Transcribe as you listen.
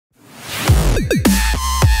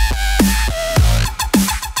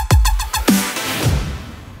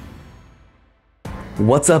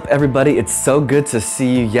What's up, everybody? It's so good to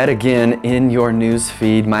see you yet again in your news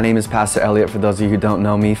feed. My name is Pastor Elliot, for those of you who don't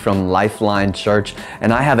know me, from Lifeline Church,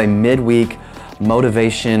 and I have a midweek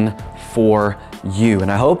motivation for you.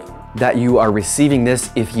 And I hope that you are receiving this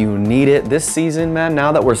if you need it this season, man.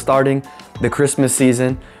 Now that we're starting the Christmas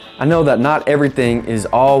season, I know that not everything is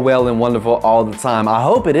all well and wonderful all the time. I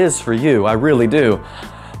hope it is for you, I really do.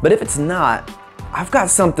 But if it's not, I've got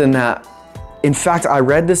something that, in fact, I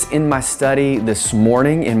read this in my study this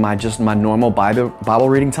morning in my normal Bible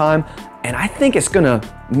reading time, and I think it's gonna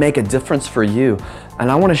make a difference for you.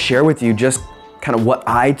 And I wanna share with you just kind of what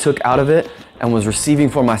I took out of it and was receiving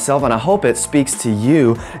for myself, and I hope it speaks to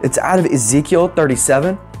you. It's out of Ezekiel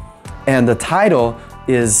 37, and the title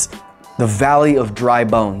is The Valley of Dry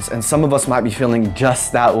Bones. And some of us might be feeling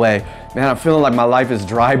just that way. Man, I'm feeling like my life is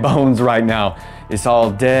dry bones right now. It's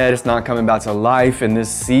all dead, it's not coming back to life in this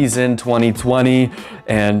season, 2020,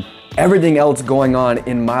 and everything else going on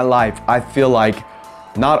in my life. I feel like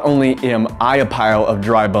not only am I a pile of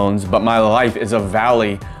dry bones, but my life is a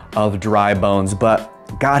valley of dry bones.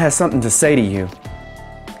 But God has something to say to you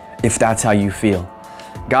if that's how you feel.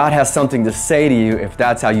 God has something to say to you if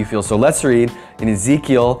that's how you feel. So let's read in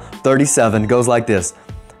Ezekiel 37. It goes like this.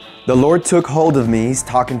 The Lord took hold of me. He's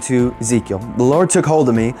talking to Ezekiel. The Lord took hold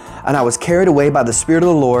of me, and I was carried away by the Spirit of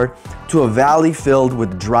the Lord to a valley filled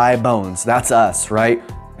with dry bones. That's us, right?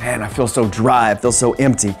 Man, I feel so dry. I feel so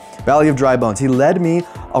empty. Valley of dry bones. He led me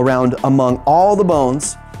around among all the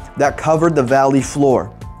bones that covered the valley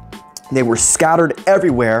floor. They were scattered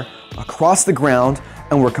everywhere across the ground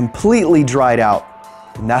and were completely dried out.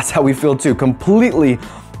 And that's how we feel too, completely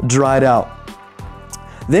dried out.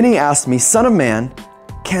 Then he asked me, Son of man,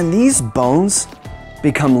 can these bones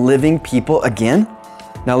become living people again?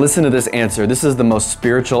 Now listen to this answer. This is the most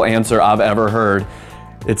spiritual answer I've ever heard.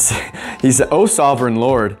 He said, "O sovereign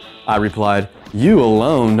Lord," I replied, "you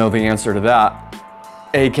alone know the answer to that."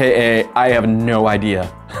 AKA, I have no idea.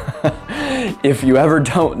 If you ever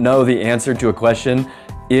don't know the answer to a question,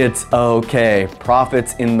 it's okay.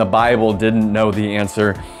 Prophets in the Bible didn't know the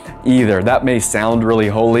answer either. That may sound really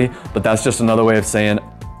holy, but that's just another way of saying,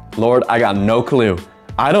 Lord, I got no clue.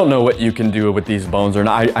 I don't know what you can do with these bones or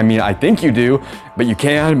not. I mean, I think you do, but you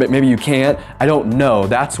can, but maybe you can't. I don't know.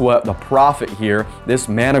 That's what the prophet here, this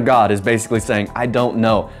man of God, is basically saying, I don't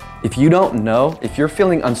know. If you don't know, if you're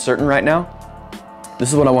feeling uncertain right now,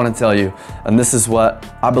 this is what I want to tell you. And this is what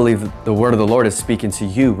I believe the word of the Lord is speaking to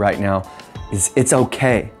you right now, is it's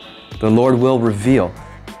okay. The Lord will reveal.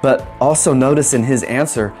 But also notice in his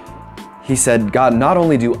answer, he said, God, not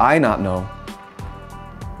only do I not know,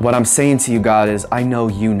 what I'm saying to you, God, is I know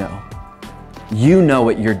you know. You know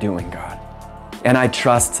what you're doing, God. And I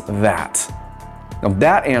trust that. Now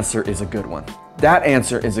that answer is a good one. That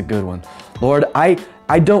answer is a good one. Lord, I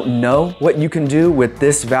don't know what you can do with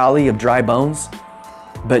this valley of dry bones,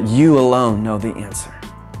 but you alone know the answer.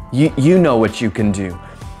 You know what you can do.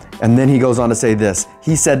 And then he goes on to say this.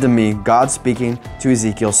 He said to me, God speaking to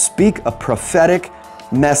Ezekiel, speak a prophetic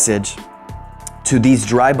message to these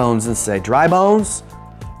dry bones and say, dry bones,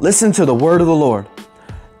 listen to the word of the Lord.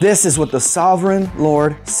 This is what the sovereign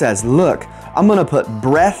Lord says. Look, I'm gonna put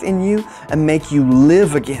breath in you and make you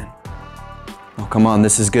live again. Oh, come on,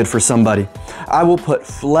 this is good for somebody. I will put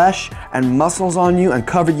flesh and muscles on you and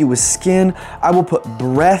cover you with skin. I will put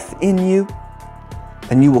breath in you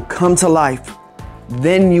and you will come to life.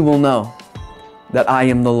 Then you will know that I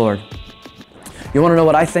am the Lord. You wanna know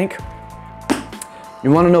what I think? You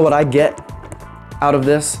wanna know what I get out of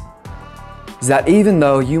this? Is that even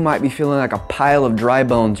though you might be feeling like a pile of dry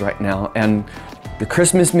bones right now, and the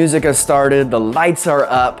Christmas music has started, the lights are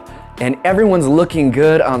up, and everyone's looking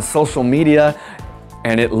good on social media,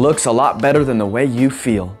 and it looks a lot better than the way you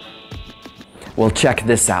feel. Well, check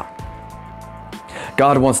this out.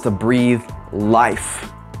 God wants to breathe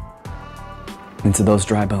life into those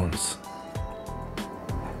dry bones.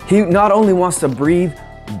 He not only wants to breathe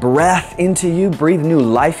breath into you, breathe new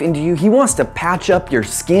life into you. He wants to patch up your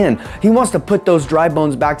skin. He wants to put those dry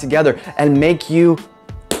bones back together and make you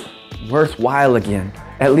worthwhile again.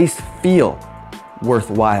 At least feel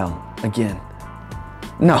worthwhile again.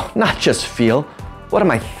 No, not just feel. What am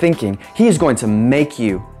I thinking? He is going to make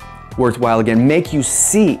you worthwhile again, make you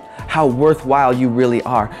see how worthwhile you really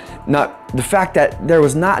are. Not the fact that there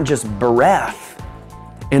was not just breath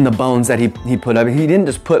in the bones that he put up. He didn't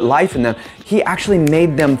just put life in them. He actually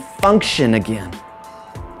made them function again.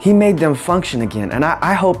 He made them function again. And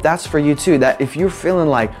I hope that's for you too, that if you're feeling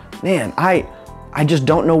like, man, I just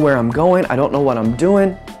don't know where I'm going. I don't know what I'm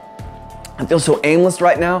doing. I feel so aimless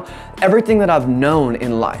right now. Everything that I've known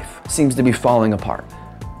in life seems to be falling apart.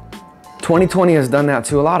 2020 has done that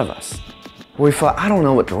to a lot of us. where we feel, I don't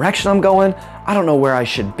know what direction I'm going. I don't know where I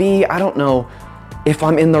should be. I don't know if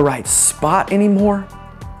I'm in the right spot anymore.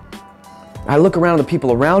 I look around at the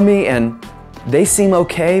people around me and they seem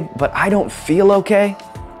okay, but I don't feel okay.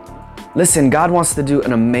 Listen, God wants to do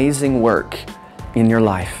an amazing work in your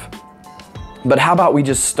life. But how about we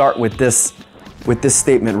just start with this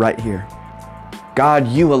statement right here. God,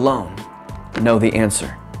 you alone know the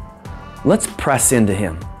answer. Let's press into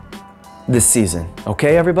Him this season.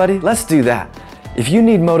 Okay, everybody? Let's do that. If you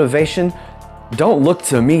need motivation, don't look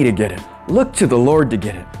to me to get it. Look to the Lord to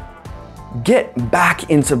get it. Get back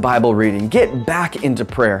into Bible reading. Get back into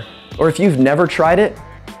prayer. Or if you've never tried it,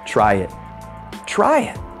 try it. Try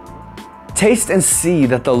it. Taste and see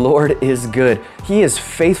that the Lord is good. He is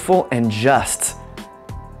faithful and just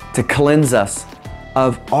to cleanse us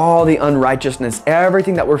of all the unrighteousness,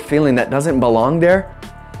 everything that we're feeling that doesn't belong there.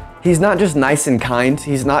 He's not just nice and kind.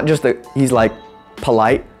 He's not just he's like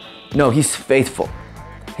polite. No, He's faithful.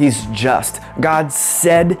 He's just. God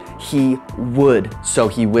said He would, so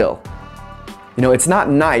He will. You know, it's not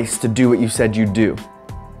nice to do what you said you'd do.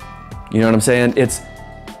 You know what I'm saying? It's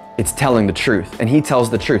telling the truth, and He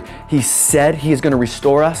tells the truth. He said He is going to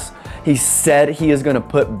restore us. He said He is going to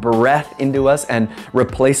put breath into us and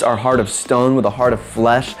replace our heart of stone with a heart of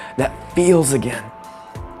flesh that feels again.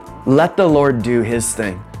 Let the Lord do His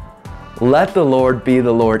thing. Let the Lord be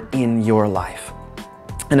the Lord in your life.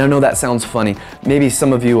 And I know that sounds funny. Maybe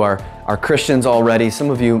some of you are Christians already.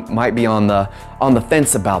 Some of you might be on the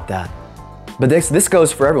fence about that. But this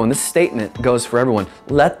goes for everyone. This statement goes for everyone.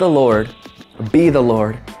 Let the Lord be the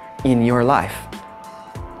Lord in your life.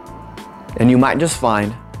 And you might just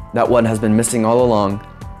find that what has been missing all along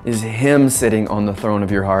is Him sitting on the throne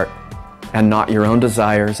of your heart, and not your own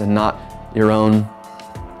desires and not your own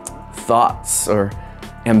thoughts or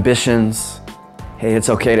ambitions. Hey, it's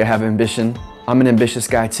okay to have ambition. I'm an ambitious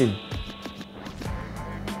guy too.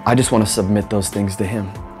 I just want to submit those things to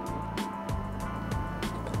Him.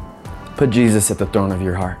 Put Jesus at the throne of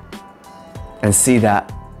your heart and see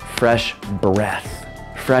that fresh breath,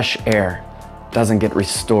 fresh air doesn't get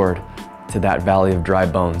restored to that valley of dry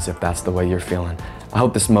bones if that's the way you're feeling. I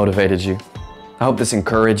hope this motivated you. I hope this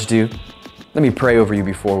encouraged you. Let me pray over you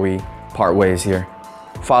before we part ways here.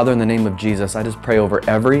 Father, in the name of Jesus, I just pray over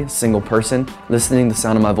every single person listening to the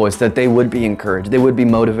sound of my voice that they would be encouraged, they would be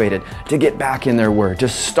motivated to get back in their word,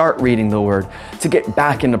 just start reading the word, to get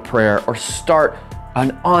back into prayer, or start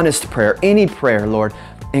an honest prayer, any prayer, Lord.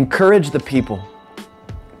 Encourage the people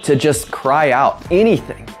to just cry out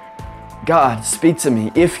anything. God, speak to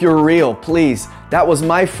me. If you're real, please. That was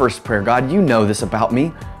my first prayer. God, you know this about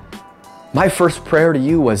me. My first prayer to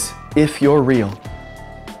you was, if you're real.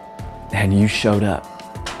 And you showed up.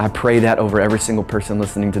 I pray that over every single person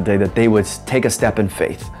listening today, that they would take a step in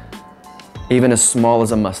faith, even as small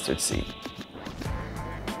as a mustard seed.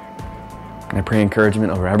 And I pray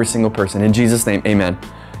encouragement over every single person. In Jesus' name, amen.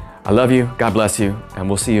 I love you. God bless you. And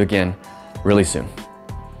we'll see you again really soon.